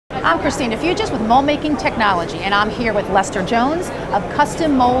I'm Christina Fugis with Mold Making Technology, and I'm here with Lester Jones of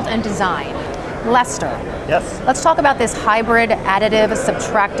Custom Mold and Design. Lester. Yes. Let's talk about this hybrid additive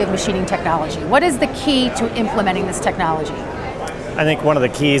subtractive machining technology. What is the key to implementing this technology? I think one of the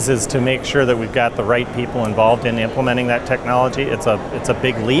keys is to make sure that we've got the right people involved in implementing that technology. It's a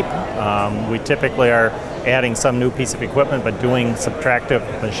big leap. We typically are adding some new piece of equipment but doing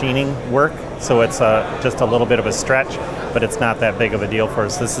subtractive machining work, so it's just a little bit of a stretch, but it's not that big of a deal for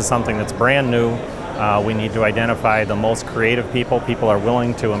us. This is something that's brand new. We need to identify the most creative people. People are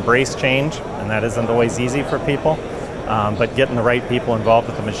willing to embrace change, and that isn't always easy for people. But getting the right people involved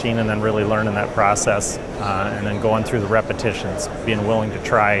with the machine and then really learning that process and then going through the repetitions, being willing to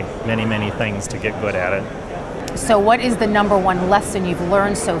try many, many things to get good at it. So what is the number one lesson you've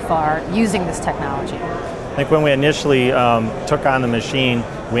learned so far using this technology? I think when we initially took on the machine,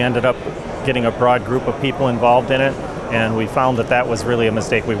 we ended up getting a broad group of people involved in it, and we found that that was really a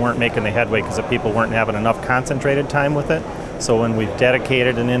mistake. We weren't making the headway because the people weren't having enough concentrated time with it. So when we've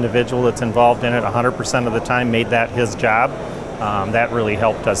dedicated an individual that's involved in it 100% of the time, made that his job, that really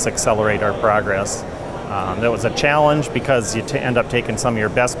helped us accelerate our progress. That was a challenge because you end up taking some of your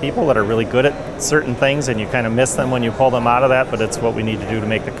best people that are really good at certain things and you kind of miss them when you pull them out of that, but it's what we need to do to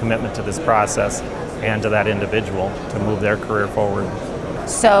make the commitment to this process and to that individual to move their career forward.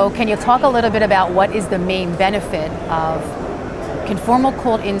 So can you talk a little bit about what is the main benefit of conformal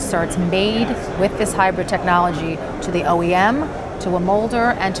cooled inserts made with this hybrid technology to the OEM, to a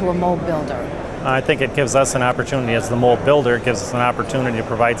molder, and to a mold builder? I think it gives us an opportunity as the mold builder. It gives us an opportunity to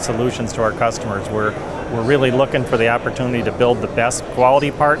provide solutions to our customers. We're really looking for the opportunity to build the best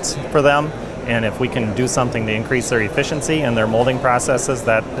quality parts for them, and if we can do something to increase their efficiency and their molding processes,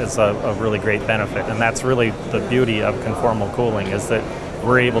 that is a really great benefit. And that's really the beauty of conformal cooling, is that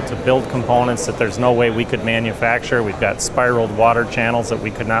we're able to build components that there's no way we could manufacture. We've got spiraled water channels that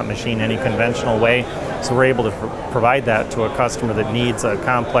we could not machine any conventional way. So we're able to provide that to a customer that needs a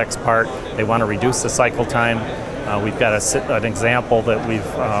complex part. They want to reduce the cycle time. We've got an example that we've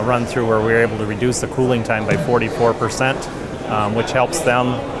run through where we're able to reduce the cooling time by 44%, which helps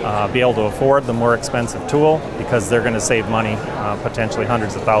them be able to afford the more expensive tool because they're going to save money, potentially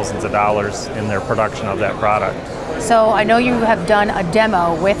hundreds of thousands of dollars in their production of that product. So I know you have done a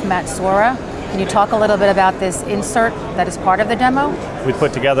demo with Matsuura. Can you talk a little bit about this insert that is part of the demo? We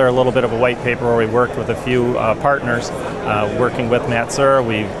put together a little bit of a white paper where we worked with a few partners working with Matsuura.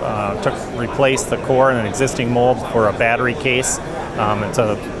 We replaced the core in an existing mold for a battery case. It's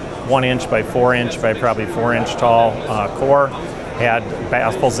a 1 inch by 4 inch by probably 4 inch tall core. Had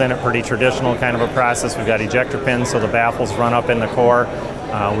baffles in it, pretty traditional kind of a process. We've got ejector pins so the baffles run up in the core.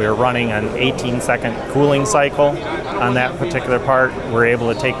 We are running an 18-second cooling cycle on that particular part. We're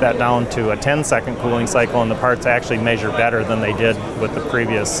able to take that down to a 10-second cooling cycle, and the parts actually measure better than they did with the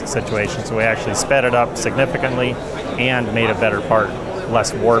previous situation. So we actually sped it up significantly and made a better part,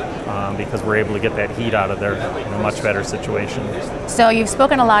 less warp, because we're able to get that heat out of there in a much better situation. So you've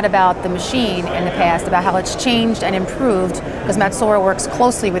spoken a lot about the machine in the past, about how it's changed and improved, because Matsuura works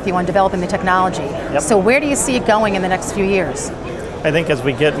closely with you on developing the technology. Yep. So where do you see it going in the next few years? I think as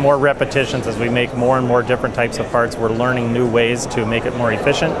we get more repetitions, as we make more and more different types of parts, we're learning new ways to make it more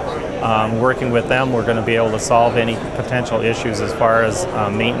efficient. Working with them, we're going to be able to solve any potential issues as far as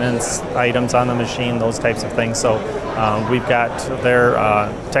maintenance items on the machine, those types of things. So we've got their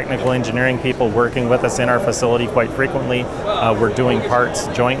technical engineering people working with us in our facility quite frequently. We're doing parts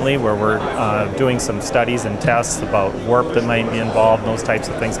jointly where we're doing some studies and tests about warp that might be involved, those types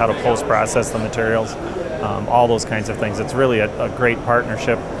of things, how to post-process the materials. All those kinds of things. It's really a great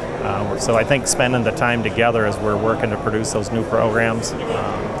partnership. So I think spending the time together as we're working to produce those new programs,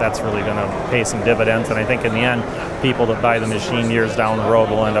 that's really going to pay some dividends. And I think in the end, people that buy the machine years down the road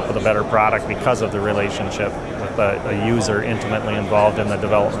will end up with a better product because of the relationship with a user intimately involved in the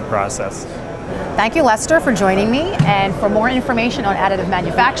development process. Thank you, Lester, for joining me. And for more information on additive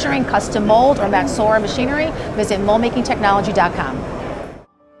manufacturing, custom mold, or Matsuura machinery, visit moldmakingtechnology.com.